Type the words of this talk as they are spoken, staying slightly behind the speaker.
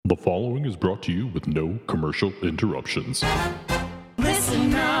The following is brought to you with no commercial interruptions.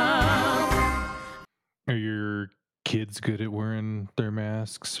 Listen up. Are your kids good at wearing their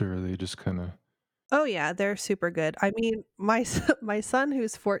masks, or are they just kind of... Oh yeah, they're super good. I mean, my son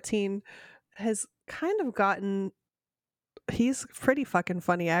who's 14 has kind of gotten, he's pretty fucking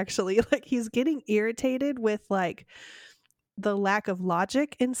funny actually. Like he's getting irritated with like the lack of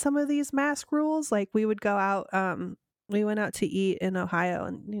logic in some of these mask rules. Like we would go out we went out to eat in Ohio,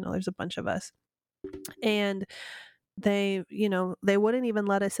 and there's a bunch of us. And they wouldn't even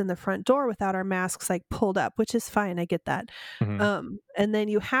let us in the front door without our masks like pulled up, which is fine. I get that. And then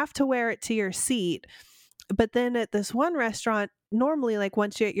you have to wear it to your seat. But then at this one restaurant, normally like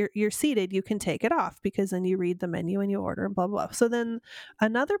once you're seated, you can take it off because then you read the menu and you order and blah, blah, blah. So then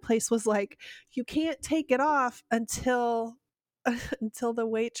another place was like, you can't take it off until the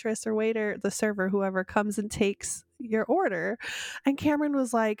waitress or waiter, the server, whoever comes and takes your order. And Cameron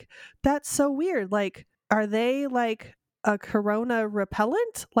was like, that's so weird. Like, are they like a corona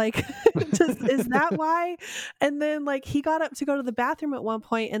repellent? Like, is that why? And then like he got up to go to the bathroom at one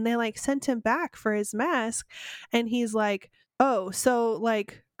point, and they like sent him back for his mask, and he's like, oh, so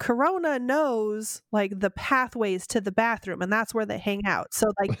like corona knows like the pathways to the bathroom, and that's where they hang out.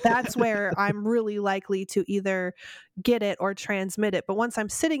 So like that's where I'm really likely to either get it or transmit it. But once I'm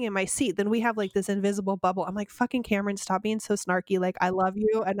sitting in my seat, then we have like this invisible bubble. I'm like, fucking Cameron, stop being so snarky. Like I love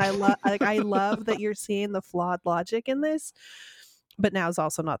you, and I love that you're seeing the flawed logic in this, but now's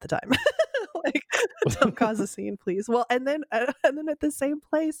also not the time. Like, don't cause a scene, please. Well, and then at the same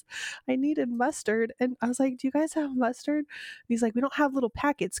place, I needed mustard, and I was like, "Do you guys have mustard?" And he's like, "We don't have little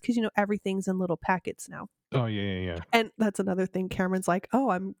packets because everything's in little packets now." Oh yeah. And that's another thing. Cameron's like, "Oh,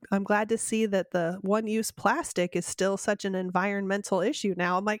 I'm glad to see that the one-use plastic is still such an environmental issue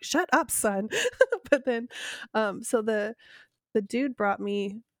now." I'm like, "Shut up, son." But then, so the dude brought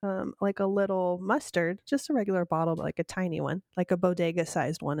me like a little mustard, just a regular bottle, but like a tiny one, like a bodega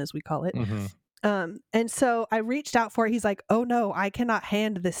sized one, as we call it. And so I reached out for it. He's like, "Oh no, I cannot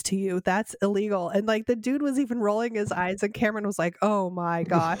hand this to you. That's illegal." And like the dude was even rolling his eyes, and Cameron was like, "Oh my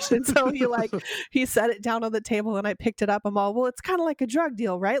gosh." And so he set it down on the table, and I picked it up. I'm all, well, it's kind of like a drug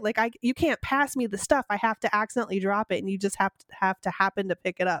deal, right? Like you can't pass me the stuff. I have to accidentally drop it, and you just have to happen to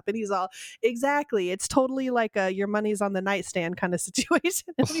pick it up. And he's all, exactly. It's totally like a your money's on the nightstand kind of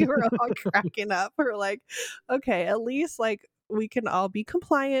situation. And we were all cracking up. We're like, okay, at least like we can all be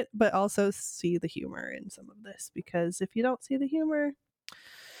compliant, but also see the humor in some of this, because if you don't see the humor,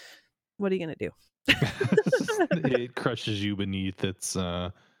 what are you going to do? It crushes you beneath its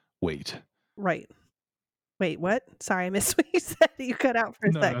weight. Right. Wait, what? Sorry, I missed what you said. You cut out for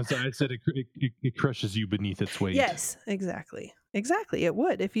a sec. No, I said it crushes you beneath its weight. Yes, exactly. It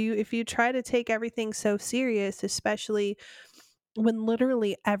would. If you try to take everything so serious, especially when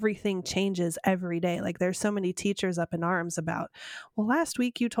literally everything changes every day. Like there's so many teachers up in arms about, well, last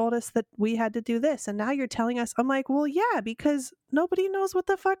week you told us that we had to do this, and now you're telling us. I'm like, well, yeah, because nobody knows what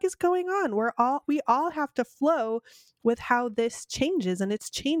the fuck is going on. We all have to flow with how this changes, and it's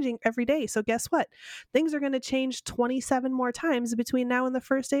changing every day. So guess what? Things are going to change 27 more times between now and the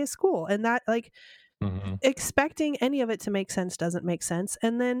first day of school. And that like, expecting any of it to make sense doesn't make sense,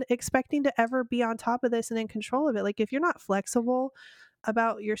 and then expecting to ever be on top of this and in control of it, like if you're not flexible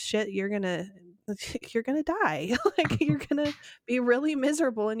about your shit, you're gonna die. Like you're gonna be really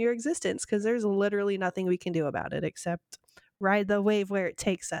miserable in your existence, because there's literally nothing we can do about it except ride the wave where it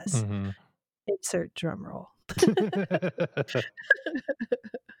takes us. Insert drum roll.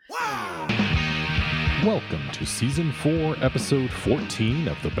 Welcome to Season 4, Episode 14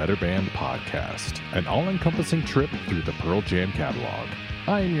 of the Better Band Podcast, an all-encompassing trip through the Pearl Jam catalog.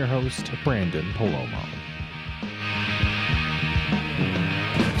 I am your host, Brandon Palomo.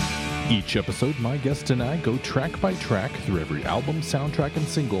 Each episode, my guest and I go track by track through every album, soundtrack, and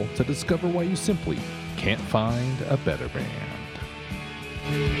single to discover why you simply can't find a better band.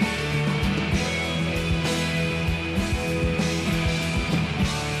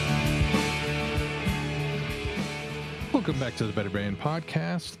 Welcome back to the Better Band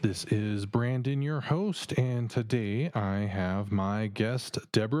Podcast. This is Brandon, your host, and today I have my guest,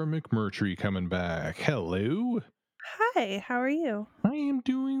 Deborah McMurtry, coming back. Hello. Hi, how are you? I am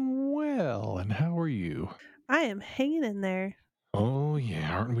doing well, and how are you? I am hanging in there. Oh,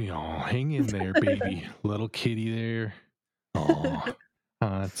 yeah, aren't we all? Hang in there, baby. Little kitty there. Oh.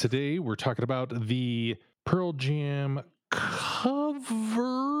 Today, we're talking about the Pearl Jam cover-ish.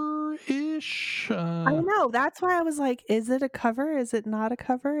 I know. That's why I was like, is it a cover? Is it not a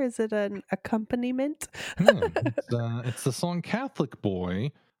cover? Is it an accompaniment? It's the song Catholic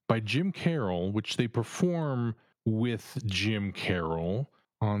Boy by Jim Carroll, which they perform with Jim Carroll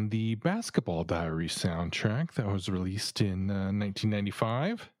on the Basketball Diaries soundtrack that was released in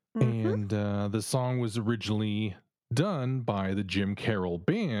 1995. Mm-hmm. And the song was originally done by the Jim Carroll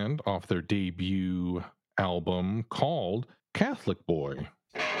Band off their debut album called Catholic Boy.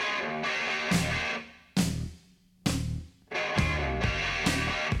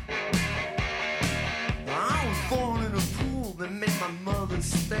 I was born in a pool that made my mother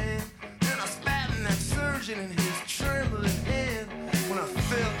stand, and I spat in that surgeon in his trembling hand. When I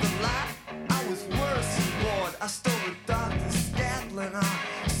felt the light, I was worse than bored. I stole the doctor's scalpel and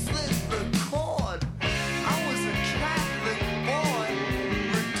I slit the cord. I was a Catholic boy,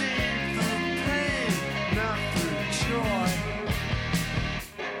 redeemed through pain, not through joy.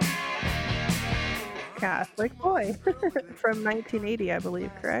 Catholic Boy from 1980, I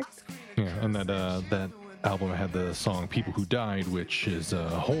believe, correct? Yeah, and that album had the song "People Who Died," which is a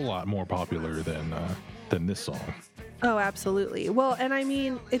whole lot more popular than this song. Oh, absolutely. Well, and I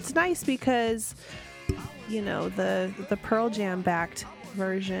mean, it's nice because, you know, the Pearl Jam backed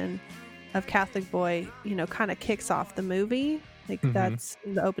version of Catholic Boy, you know, kind of kicks off the movie. Like that's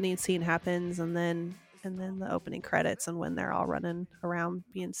the opening scene happens, and then the opening credits, and when they're all running around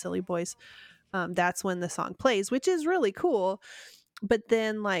being silly boys, that's when the song plays, which is really cool. But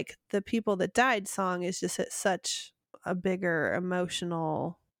then, like, the People That Died song is just at such a bigger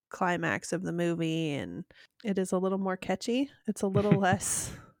emotional climax of the movie, and it is a little more catchy. It's a little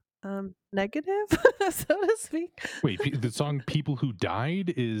less negative, so to speak. Wait, the song "People Who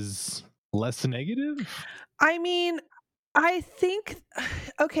Died" is less negative? I mean, I think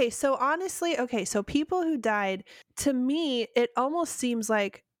okay, so honestly, so People Who Died, to me, it almost seems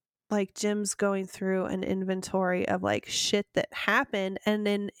like Jim's going through an inventory of like shit that happened, and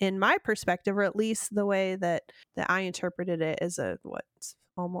then in my perspective, or at least the way that I interpreted it as a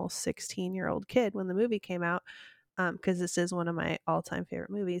almost 16-year-old kid when the movie came out, because this is one of my all-time favorite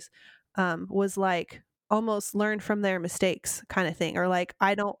movies, was like almost learn from their mistakes kind of thing, or like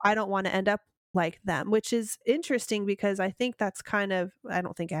I don't want to end up like them, which is interesting because I think that's kind of, I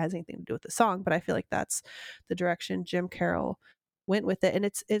don't think it has anything to do with the song, but I feel like that's the direction Jim Carroll went with it. And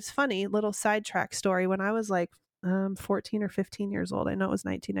it's funny, little sidetrack story. When I was like 14 or 15 years old, I know it was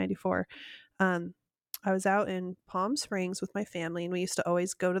 1994, I was out in Palm Springs with my family, and we used to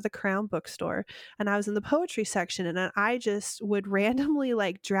always go to the Crown bookstore, and I was in the poetry section, and I just would randomly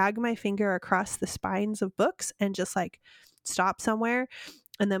like drag my finger across the spines of books and just like stop somewhere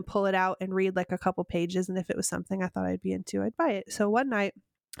and then pull it out and read like a couple pages, and if it was something I thought I'd be into, I'd buy it. So one night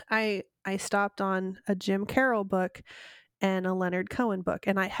I stopped on a Jim Carroll book and a Leonard Cohen book,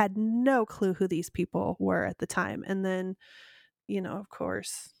 and I had no clue who these people were at the time. And then, you know, of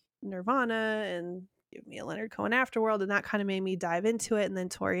course, Nirvana and Give Me a Leonard Cohen Afterworld, and that kind of made me dive into it. And then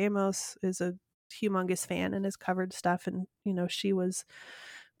Tori Amos is a humongous fan and has covered stuff, and you know, she was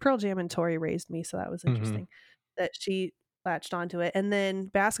Pearl Jam, and Tori raised me, so that was interesting that she latched onto it. And then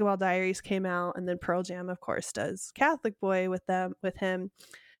Basketball Diaries came out, and then Pearl Jam, of course, does Catholic Boy with him.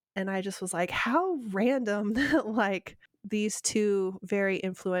 And I just was like, how random that like these two very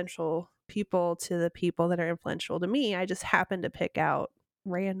influential people to the people that are influential to me, I just happened to pick out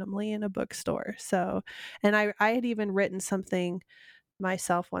randomly in a bookstore. So, and I had even written something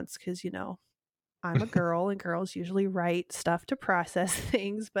myself once, because, you know, I'm a girl and girls usually write stuff to process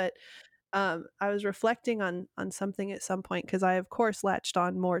things, but I was reflecting on something at some point, because I of course latched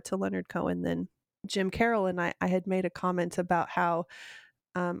on more to Leonard Cohen than Jim Carroll, and I had made a comment about how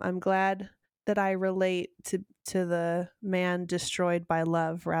I'm glad that I relate to the man destroyed by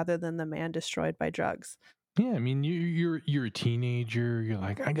love rather than the man destroyed by drugs. Yeah, I mean, you're a teenager. You're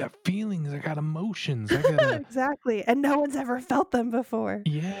like, I got feelings, I got emotions, I gotta Exactly, and no one's ever felt them before.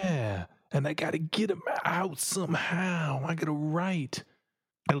 yeah, and I gotta get them out somehow. I gotta write.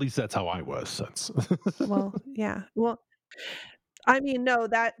 At least that's how I was. That's Well, yeah. Well, I mean, no,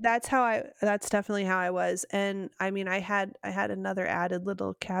 that's definitely how I was. And I mean, I had another added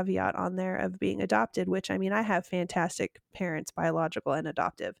little caveat on there of being adopted, which, I mean, I have fantastic parents, biological and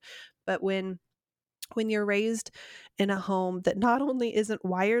adoptive. But when you're raised in a home that not only isn't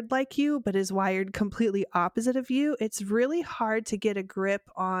wired like you, but is wired completely opposite of you, it's really hard to get a grip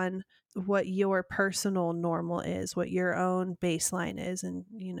on what your personal normal is, what your own baseline is, and,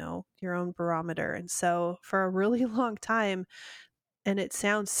 you know, your own barometer. And so for a really long time, and it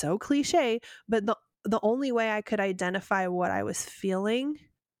sounds so cliche, but the only way I could identify what I was feeling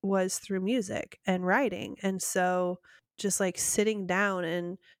was through music and writing. And so just like sitting down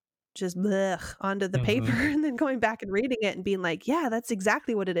and just blech onto the paper and then going back and reading it and being like, yeah, that's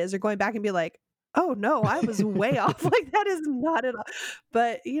exactly what it is. Or going back and be like, oh no, I was way off. Like that is not at all.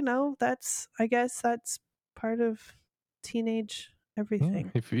 But you know, I guess that's part of teenage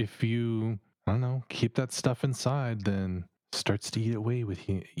everything. If you, I don't know, keep that stuff inside, then it starts to eat away with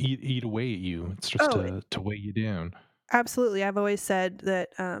you. Eat away at you. It starts to weigh you down. Absolutely. I've always said that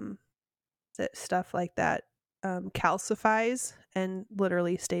that stuff like that calcifies and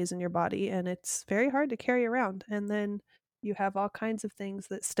literally stays in your body, and it's very hard to carry around. And then you have all kinds of things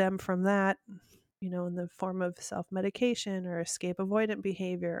that stem from that, in the form of self-medication or escape avoidant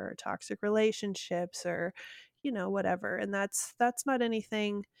behavior or toxic relationships or whatever. And that's not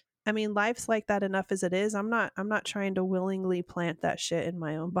anything. I mean, life's like that enough as it is. I'm not trying to willingly plant that shit in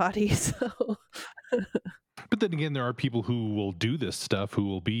my own body. So But then again, there are people who will do this stuff, who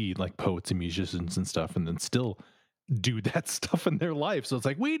will be like poets and musicians and stuff, and then still do that stuff in their life. So it's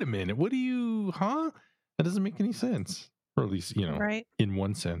like, wait a minute, what do you, huh? That doesn't make any sense. Or at least, right. in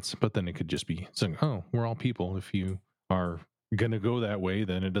one sense. But then it could just be saying, oh, we're all people. If you are going to go that way,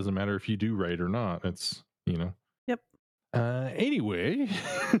 then it doesn't matter if you do right or not. It's, Yep. Anyway.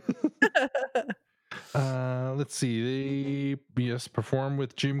 Let's see. They perform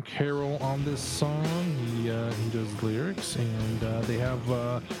with Jim Carroll on this song. He does lyrics, and they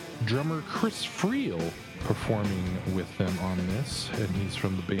have drummer Chris Friel performing with them on this, and he's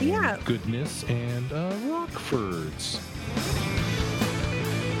from the band Goodness and Rockfords.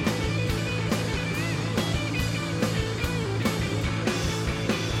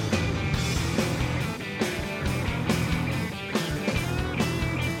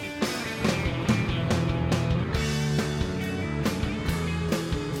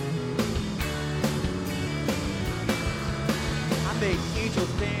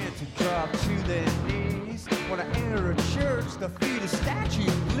 The feet of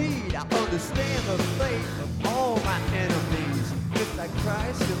statues bleed. I understand the fate of all my enemies. Just like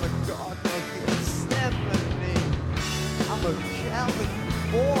Christ in the Garden of Gethsemane. I'm a Calvin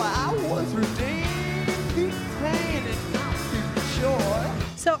boy. I was redeemed. Keep pain and not keep joy.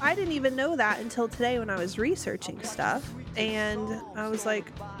 So I didn't even know that until today when I was researching stuff. And I was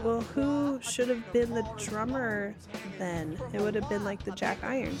like, well, who should have been the drummer then? It would have been like the Jack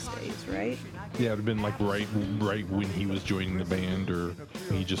Irons days, right? Yeah, it would have been like right when he was joining the band, or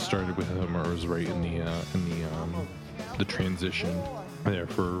he just started with him, or it was right in the transition there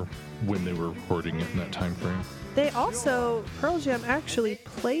for when they were recording it in that time frame. They also, Pearl Jam actually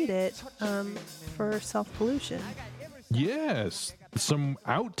played it for Self-Pollution. Yes, some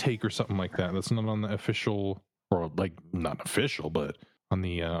outtake or something like that. That's not on the official, or like not official, but on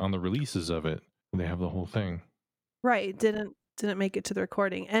the releases of it, they have the whole thing. Right, didn't make it to the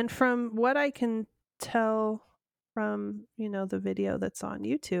recording. And from what I can tell from the video that's on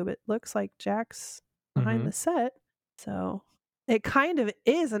YouTube, it looks like Jack's behind the set. So it kind of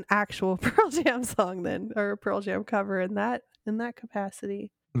is an actual Pearl Jam song then, or a Pearl Jam cover in that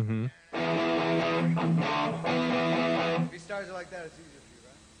capacity. Mm-hmm. If he starts it like that, it's easier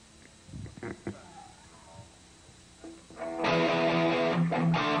for you, right?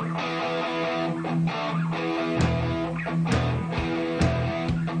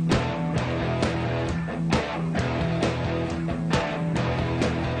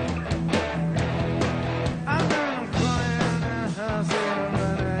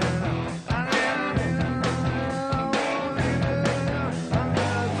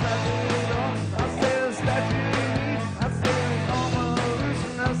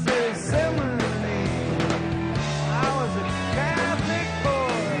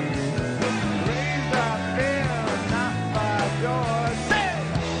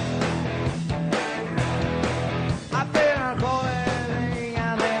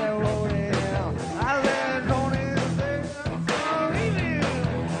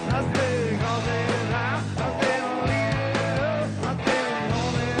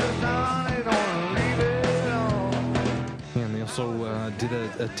 Did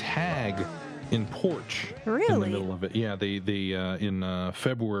a tag in Porch really? In the middle of it. Yeah, they in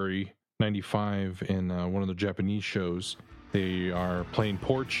February '95 in one of the Japanese shows, they are playing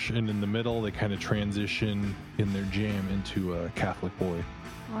Porch, and in the middle they kind of transition in their jam into a Catholic Boy.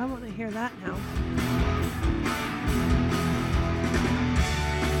 Well, I want to hear that now.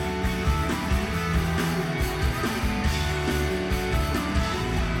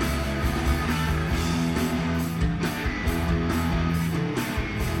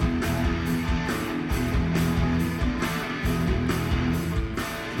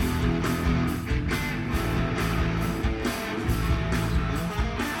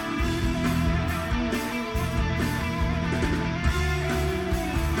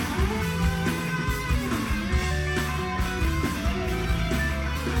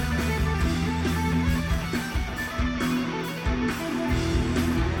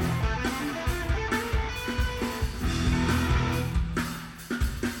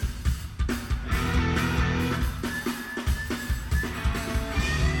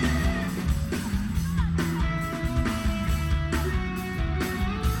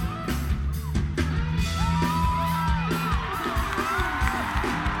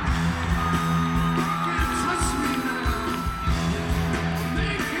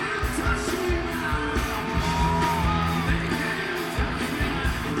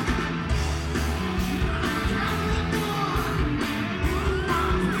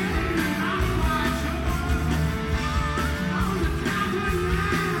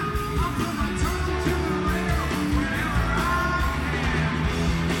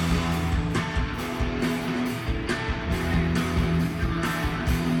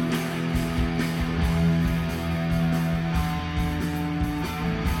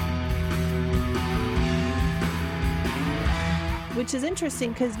 which is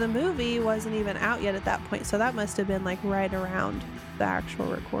interesting because the movie wasn't even out yet at that point, so that must have been like right around the actual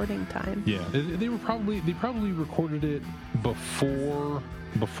recording time. Yeah, they probably recorded it before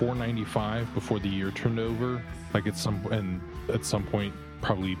 95, before the year turned over, like at some point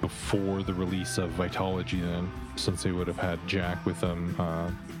probably before the release of Vitology, then, since they would have had Jack with them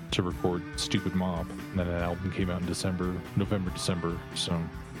to record Stupid Mop, and then an album came out in November, December. So,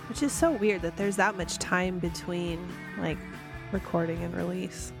 which is so weird that there's that much time between like recording and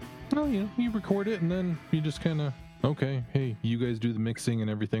release. Well, you record it and then you just kind of, okay, hey, you guys do the mixing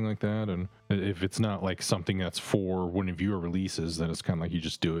and everything like that. And if it's not like something that's for one of your releases, then it's kind of like you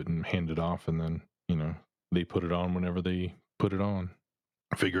just do it and hand it off, and then, they put it on whenever they put it on.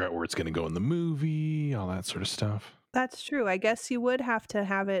 Figure out where it's going to go in the movie, all that sort of stuff. That's true. I guess you would have to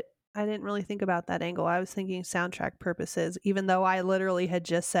have it. I didn't really think about that angle. I was thinking soundtrack purposes, even though I literally had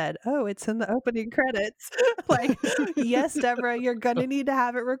just said, oh, it's in the opening credits. Like, yes, Deborah, you're going to need to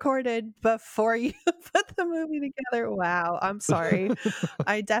have it recorded before you put the movie together. Wow. I'm sorry.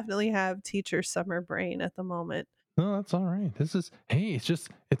 I definitely have teacher summer brain at the moment. No, that's all right.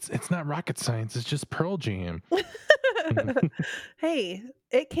 It's not rocket science. It's just Pearl Jam. Hey,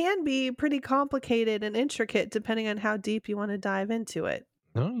 it can be pretty complicated and intricate depending on how deep you want to dive into it.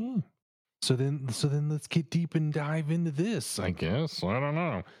 Oh yeah. So then let's get deep and dive into this, I guess. I don't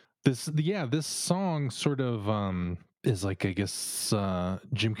know. This song sort of is like, I guess,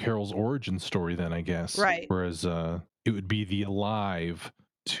 Jim Carroll's origin story then, I guess. Right. Whereas it would be the Alive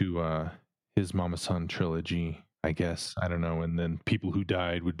to his Mama Son trilogy, I guess. I don't know. And then People Who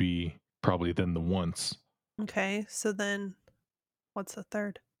Died would be probably then the Once. Okay, so then what's the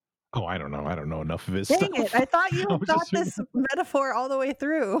third? Oh, I don't know. I don't know enough of his Dang stuff. it. I thought you got this metaphor all the way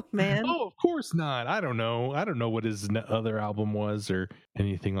through, man. Oh, of course not. I don't know. I don't know what his other album was or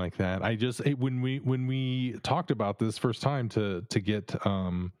anything like that. When we talked about this first time to get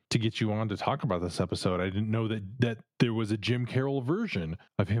you on to talk about this episode, I didn't know that there was a Jim Carroll version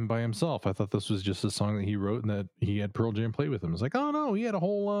of him by himself. I thought this was just a song that he wrote and that he had Pearl Jam play with him. It's like, oh no, he had a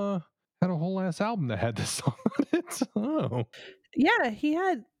whole ass album that had this song on it. Oh. Yeah, he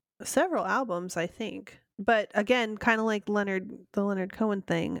had several albums, I think. But again, kind of like the Leonard Cohen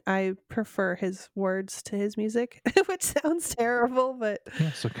thing, I prefer his words to his music, which sounds terrible, but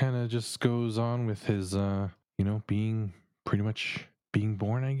yeah, so kind of just goes on with his being pretty much being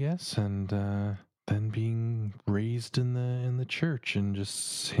born, I guess, and then being raised in the church, and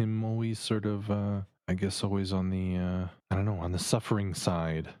just him always sort of I guess always on the on the suffering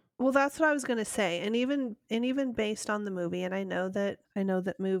side. Well, that's what I was going to say. And even based on the movie, and I know that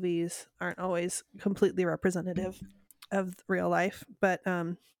movies aren't always completely representative of real life, but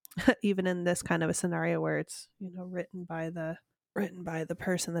even in this kind of a scenario where it's, written by the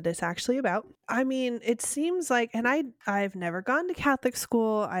person that it's actually about. I mean, it seems like, and I've never gone to Catholic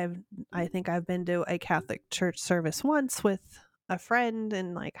school. I think I've been to a Catholic church service once with a friend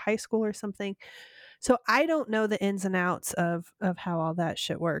in like high school or something. So I don't know the ins and outs of how all that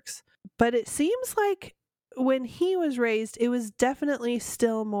shit works. But it seems like when he was raised, it was definitely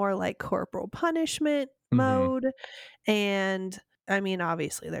still more like corporal punishment mode. And I mean,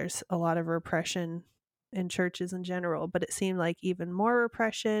 obviously there's a lot of repression in churches in general, but it seemed like even more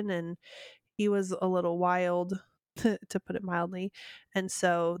repression, and he was a little wild, to put it mildly. And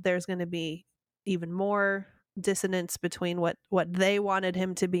so there's going to be even more dissonance between what they wanted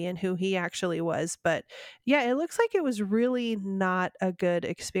him to be and who he actually was. But yeah, it looks like it was really not a good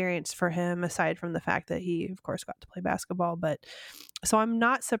experience for him, aside from the fact that he of course got to play basketball. But so I'm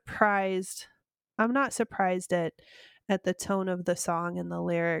not surprised at the tone of the song and the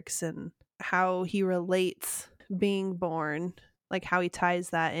lyrics and how he relates being born, like how he ties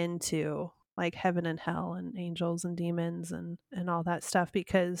that into like heaven and hell and angels and demons and all that stuff,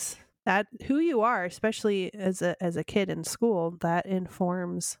 because that who you are, especially as a kid in school, that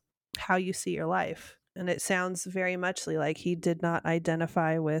informs how you see your life. And it sounds very much like he did not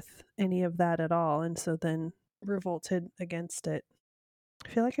identify with any of that at all, and so then revolted against it. I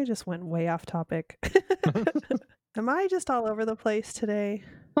feel like I just went way off topic. Am I just all over the place today?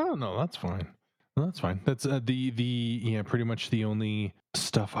 Oh no, that's fine. That's fine. That's pretty much the only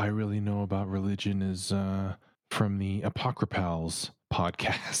stuff I really know about religion is from the Apocryphals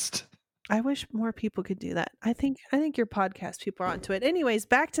podcast. I wish more people could do that. I think your podcast people are onto it. Anyways,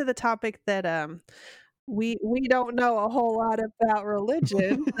 back to the topic that We don't know a whole lot about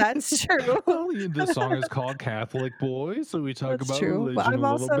religion. That's true. Well, the song is called Catholic Boy, so we talk That's about true. But religion I'm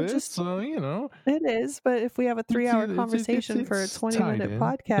a little also bit. just So it is, but if we have a 3-hour conversation for a it's tied 20-minute in.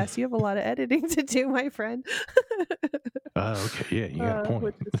 podcast, you have a lot of editing to do, my friend. Okay, yeah, you got a point.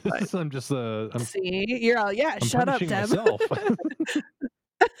 Which is fine. So I'm just I'm See, you're all, yeah, I'm shut up, punishing Deb. myself.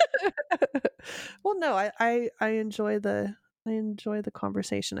 Well, no, I enjoy the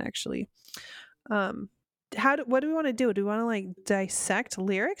conversation actually. Um, what do we want to do? Do we want to like dissect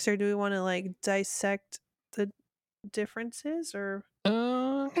lyrics, or do we want to like dissect the differences? Or I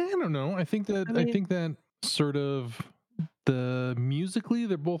don't know. I think I mean, that sort of the musically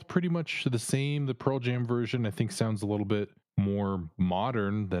they're both pretty much the same. The Pearl Jam version I think sounds a little bit more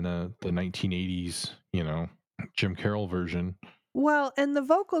modern than the 1980s, Jim Carroll version. well, and the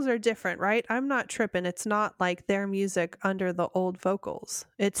vocals are different, right? I'm not tripping. It's not like their music under the old vocals.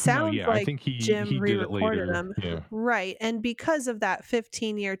 It No, sounds yeah, I like think Jim he did it re-recorded later. them. Yeah. Right. And because of that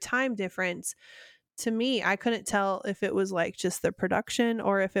 15-year time difference, to me, I couldn't tell if it was like just the production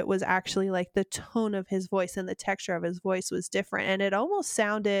or if it was actually like the tone of his voice and the texture of his voice was different. And it almost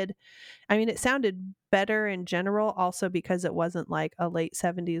sounded, I mean, it sounded better in general, also because it wasn't like a late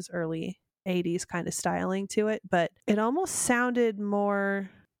 70s, early 80s kind of styling to it, but it almost sounded more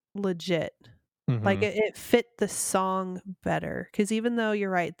legit. Like Mm-hmm. it fit the song better. Because even though you're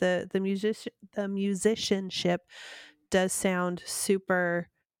right, the musicianship does sound super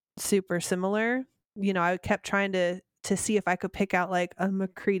super similar. I kept trying to see if I could pick out like a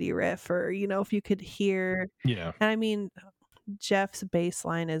McCready riff, or if you could hear. Yeah. And I mean, Jeff's bass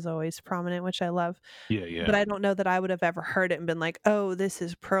line is always prominent, which I love, Yeah. but I don't know that I would have ever heard it and been like, oh, this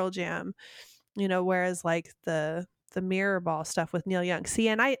is Pearl Jam. Whereas like the mirror ball stuff with Neil Young. See,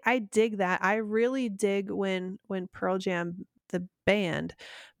 and I dig that. I really dig when Pearl Jam the band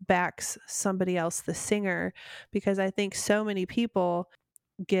backs somebody else, the singer, because I think so many people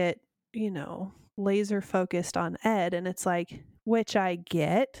get, laser focused on Ed, and it's like, which I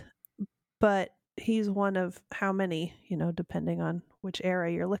get, but he's one of how many, depending on which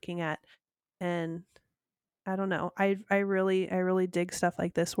era you're looking at. And I don't know. I really dig stuff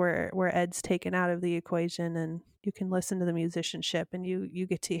like this where Ed's taken out of the equation, and you can listen to the musicianship, and you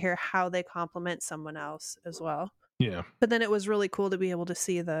get to hear how they complement someone else as well. Yeah. But then it was really cool to be able to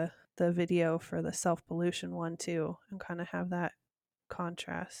see the video for the Self Pollution one too, and kind of have that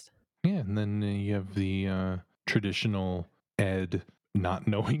contrast. Yeah, and then you have the traditional Ed not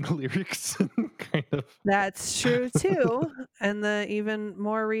knowing lyrics, kind of. That's true too. And the even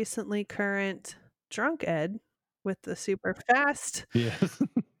more recently current drunk Ed with the super fast Yes.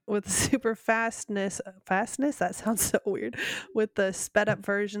 with the super fastness, that sounds so weird, with the sped up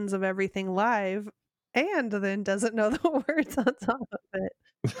versions of everything live, and then doesn't know the words on top of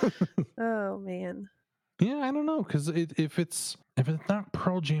it. Oh man. Yeah, I don't know, because if it's not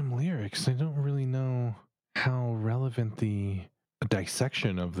Pearl Jam lyrics, I don't really know how relevant the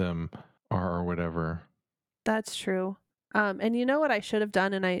dissection of them are or whatever. That's true. And you know what I should have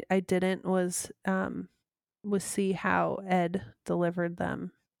done, and I didn't, was see how Ed delivered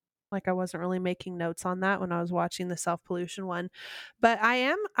them. Like I wasn't really making notes on that when I was watching the Self Pollution one. But I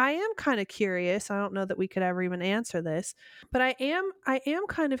am kind of curious. I don't know that we could ever even answer this, but I am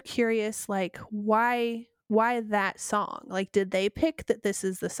kind of curious, like why that song? Like, did they pick that this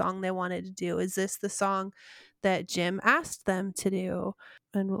is the song they wanted to do? Is this the song that Jim asked them to do?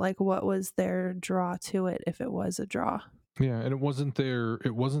 And like what was their draw to it, if it was a draw? Yeah, and it wasn't their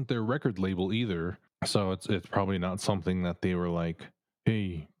record label either. So it's probably not something that they were like,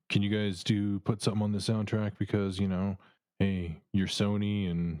 "Hey, can you guys put something on the soundtrack because, hey, you're Sony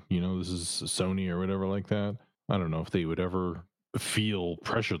and, this is Sony or whatever like that." I don't know if they would ever feel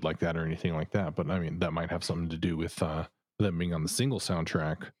pressured like that or anything like that, but I mean, that might have something to do with them being on the single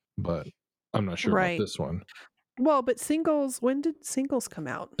soundtrack, but I'm not sure about Right. this one. Well, but singles, when did singles come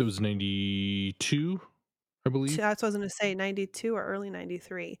out? It was 92, I believe. That's what I was going to say, 92 or early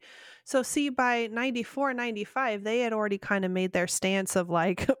 93. So see, by 94, 95, they had already kind of made their stance of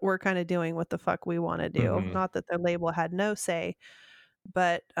like, we're kind of doing what the fuck we want to do. Mhm. Not that their label had no say,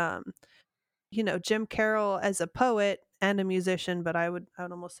 but Jim Carroll as a poet and a musician, but I would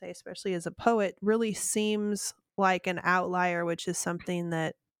almost say especially as a poet, really seems like an outlier, which is something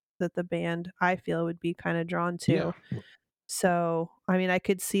that the band, I feel, would be kind of drawn to. Yeah. So, I mean, I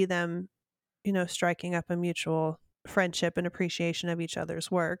could see them, striking up a mutual friendship and appreciation of each other's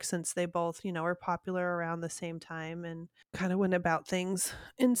work, since they both, were popular around the same time and kind of went about things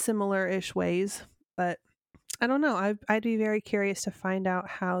in similar-ish ways. But I don't know. I'd be very curious to find out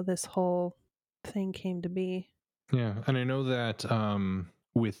how this whole thing came to be. Yeah, and I know that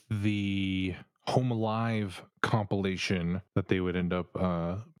with the Home Alive compilation that they would end up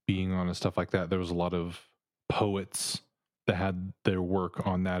being on and stuff like that, there was a lot of poets that had their work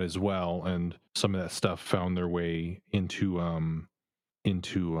on that as well, and some of that stuff found their way into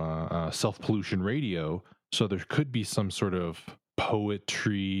Self Pollution Radio. So there could be some sort of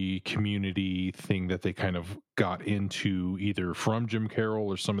poetry community thing that they kind of got into either from Jim Carroll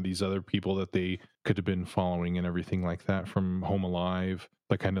or some of these other people that they could have been following and everything like that from Home Alive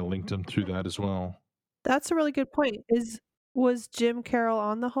that kind of linked them through that as well. That's a really good point. Was Jim Carroll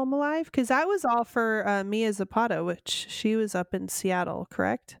on the Home Alive? Because that was all for Mia Zapata, which she was up in Seattle,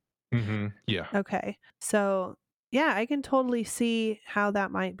 correct? Mm-hmm. Yeah. Okay. So yeah, I can totally see how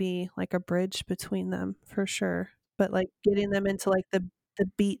that might be like a bridge between them for sure. But like getting them into like the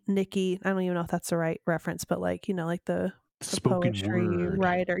beat Nikki, I don't even know if that's the right reference, but like, you know, like the Spoken poetry word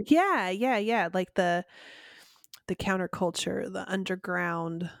writer. Yeah. Like the counterculture, the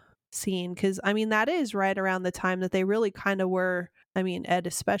underground scene. Cause I mean, that is right around the time that they really kind of were, I mean, Ed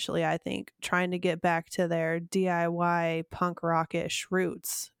especially, I think, trying to get back to their DIY punk rockish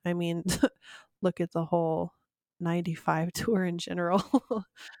roots. I mean, look at the whole 95 tour in general.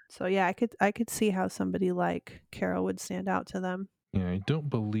 So yeah, I could see how somebody like Carol would stand out to them. Yeah, I don't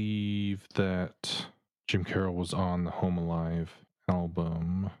believe that Jim Carroll was on the Home Alive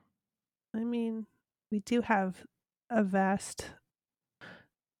album. I mean, we do have a vast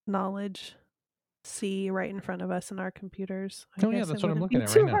knowledge sea right in front of us in our computers. I Oh yeah, guess that's it what I'm wouldn't looking be at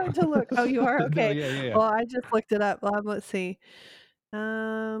too right now. hard to look. Oh, you are? No, Okay. yeah. Well, I just looked it up. Let's see.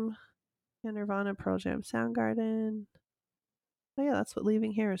 Yeah, Nirvana, Pearl Jam, Soundgarden. Oh yeah, that's what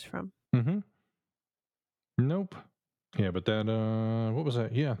Leaving Here is from. Mm-hmm. Nope. Yeah, but that what was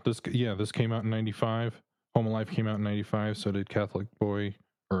that? Yeah, this came out in 95. Home Alive came out in 95, so did Catholic Boy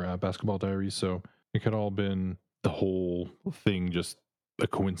or Basketball Diaries, so it could all been the whole thing just a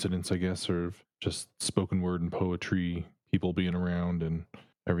coincidence, I guess, or just spoken word and poetry, people being around and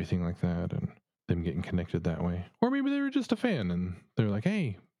everything like that, and them getting connected that way. Or maybe they were just a fan and they're like,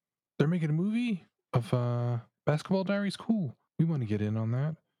 hey, they're making a movie of Basketball Diaries, cool. We want to get in on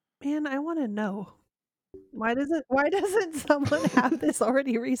that. Man, I want to know. Why doesn't someone have this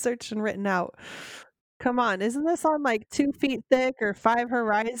already researched and written out? Come on, isn't this on like 2 Feet Thick or Five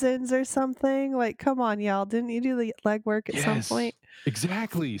Horizons or something? Like, come on, y'all. Didn't you do the legwork at some point?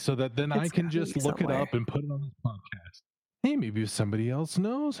 Exactly. So that then I It's can gotta just be look it somewhere. up and put it on this podcast. Hey, maybe if somebody else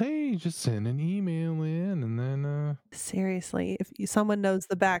knows, hey, just send an email in and then Seriously, if someone knows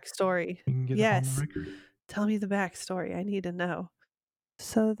the backstory, we can get it on the yes, record. tell me the backstory. I need to know.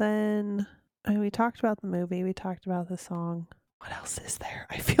 So then, I mean, we talked about the movie, we talked about the song. What else is there?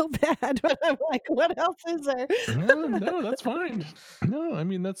 I feel bad, but I'm like, what else is there? No, that's fine. No, I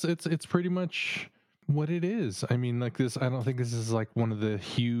mean it's pretty much what it is. I mean, like this, I don't think this is like one of the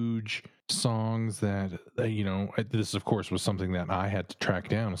huge songs that this of course was something that I had to track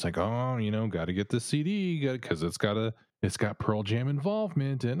down. It's like, oh, got to get this CD, because it's got Pearl Jam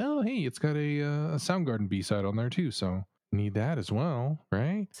involvement, and oh, hey, it's got a Soundgarden B-side on there too, so need that as well,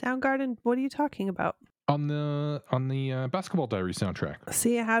 right? Soundgarden, what are you talking about? On the Basketball Diary soundtrack.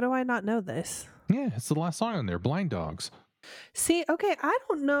 See, how do I not know this? Yeah, it's the last song on there, Blind Dogs. See, okay, I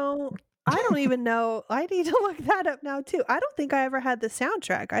don't know. I don't even know. I need to look that up now too. I don't think I ever had the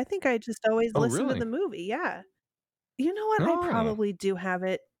soundtrack. I think I just always Oh, listened really? to the movie. Yeah. You know what? I Oh. probably do have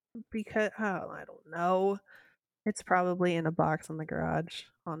it because I don't know. It's probably in a box in the garage,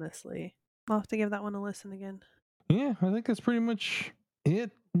 honestly. I'll have to give that one a listen again. Yeah, I think that's pretty much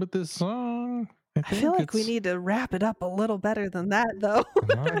it with this song. I feel like we need to wrap it up a little better than that, though.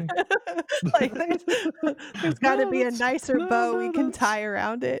 Like there's got to be a nicer bow we can tie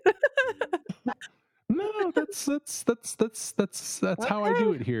around it. No, that's how I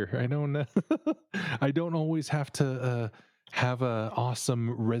do it here. I don't always have to have a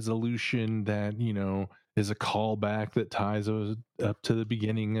awesome resolution that is a callback that ties up to the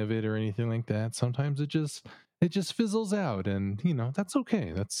beginning of it or anything like that. Sometimes it just fizzles out, and that's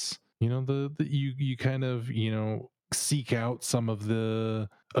okay. That's you kind of seek out some of the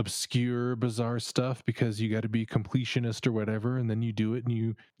obscure bizarre stuff because you got to be completionist or whatever, and then you do it and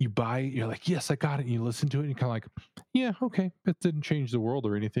you buy it, you're like, yes, I got it, and you listen to it and you're kind of like, yeah, okay, it didn't change the world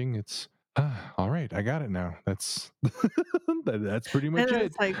or anything, it's all right, I got it now. That's that's pretty much it.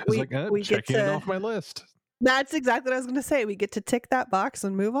 It's like we checking it off my list. That's exactly what I was going to say. We get to tick that box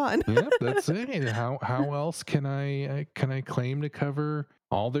and move on. Yep, that's it. How else can I claim to cover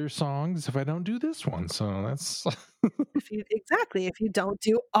all their songs if I don't do this one? So that's if you don't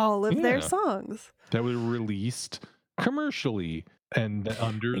do all of their songs that were released commercially and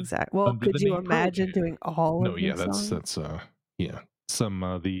under Well, under could the you name imagine doing all of their songs? that's some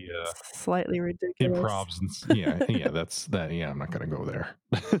of the Slightly ridiculous. improvs and that's that. Yeah, I'm not gonna go there.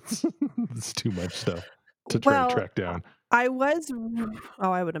 It's too much stuff to try to track down. I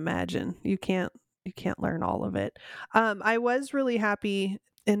would imagine you can't learn all of it. I was really happy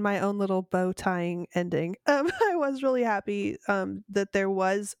in my own little bow tying ending. I was really happy that there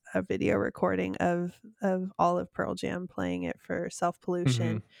was a video recording of all of Pearl Jam playing it for Self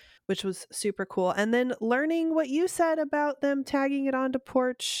Pollution, which was super cool. And then learning what you said about them tagging it onto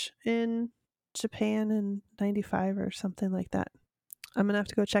Porch in Japan in 95 or something like that. I'm going to have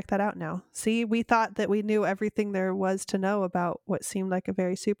to go check that out now. See, we thought that we knew everything there was to know about what seemed like a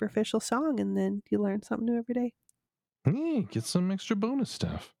very superficial song, and then you learn something new every day. Yeah, get some extra bonus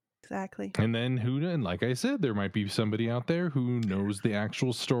stuff. Exactly. And then and like I said, there might be somebody out there who knows the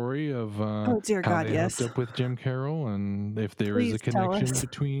actual story of how they hooked up with Jim Carroll, and if there is a connection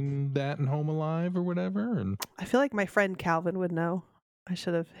between that and Home Alive or whatever. And I feel like my friend Calvin would know. I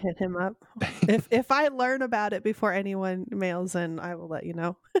should have hit him up. If I learn about it before anyone mails in, I will let you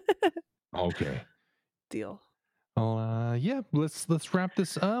know. Okay. Deal. Well, yeah, let's wrap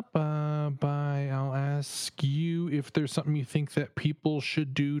this up I'll ask you if there's something you think that people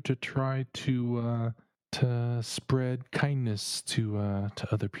should do to try to spread kindness to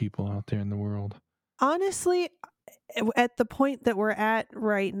other people out there in the world. Honestly, at the point that we're at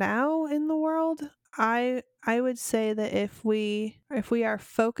right now in the world, I would say that if we are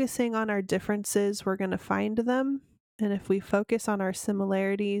focusing on our differences, we're going to find them. And if we focus on our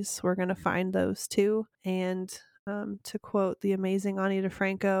similarities, we're going to find those too. And to quote the amazing Ani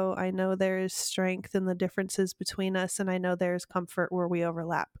DeFranco, I know there is strength in the differences between us, and I know there is comfort where we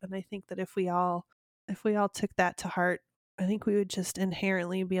overlap. And I think that if we all took that to heart, I think we would just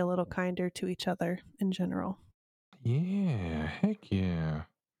inherently be a little kinder to each other in general. Yeah, heck yeah.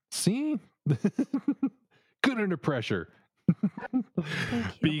 See? Good under pressure.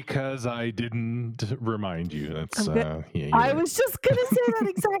 Because I didn't remind you. That's I was just gonna say that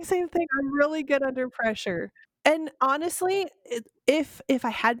exact same thing. I'm really good under pressure. And honestly, if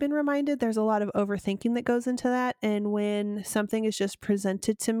I had been reminded, there's a lot of overthinking that goes into that. And when something is just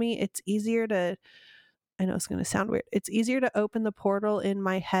presented to me, it's easier to, I know it's going to sound weird, it's easier to open the portal in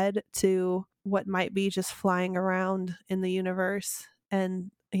my head to what might be just flying around in the universe, and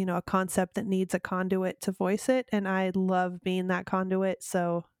a concept that needs a conduit to voice it. And I love being that conduit.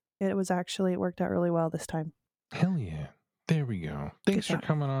 So it worked out really well this time. Hell yeah. There we go. Thanks for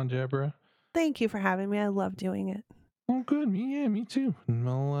coming on, Deborah. Thank you for having me. I love doing it. Oh, good. Me too. And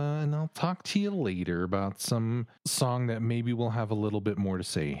I'll talk to you later about some song that maybe will have a little bit more to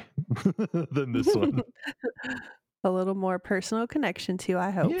say than this one. A little more personal connection to,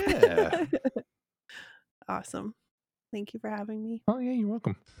 I hope. Yeah. Awesome. Thank you for having me. Oh, yeah, you're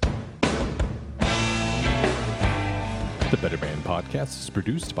welcome. The Better Band Podcast is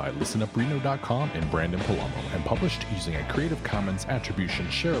produced by listenupreno.com and Brandon Palomo and published using a Creative Commons Attribution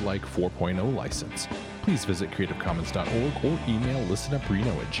Share-alike 4.0 license. Please visit creativecommons.org or email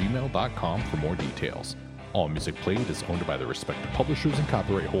listenupreno@gmail.com for more details. All music played is owned by the respective publishers and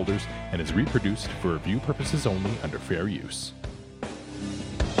copyright holders and is reproduced for review purposes only under fair use.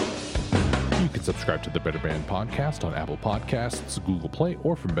 You can subscribe to the Better Band Podcast on Apple Podcasts, Google Play,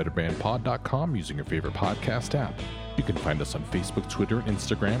 or from betterbandpod.com using your favorite podcast app. You can find us on Facebook, Twitter, and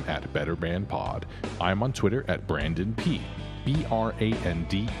Instagram at BetterBandPod. I'm on Twitter at BrandonP,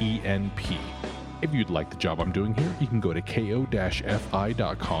 BrandenP. If you'd like the job I'm doing here, you can go to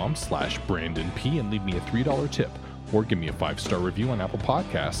ko-fi.com/BrandonP and leave me a $3 tip, or give me a 5-star review on Apple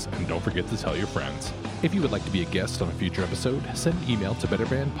Podcasts, and don't forget to tell your friends. If you would like to be a guest on a future episode, send an email to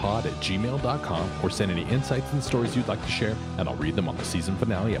betterbandpod@gmail.com or send any insights and stories you'd like to share, and I'll read them on the season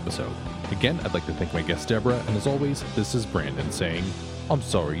finale episode. Again, I'd like to thank my guest Deborah, and as always, this is Brandon saying, I'm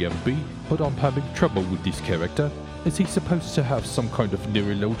sorry, MB, but I'm having trouble with this character. Is he supposed to have some kind of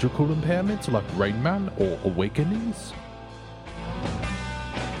neurological impairment like Rain Man or Awakenings?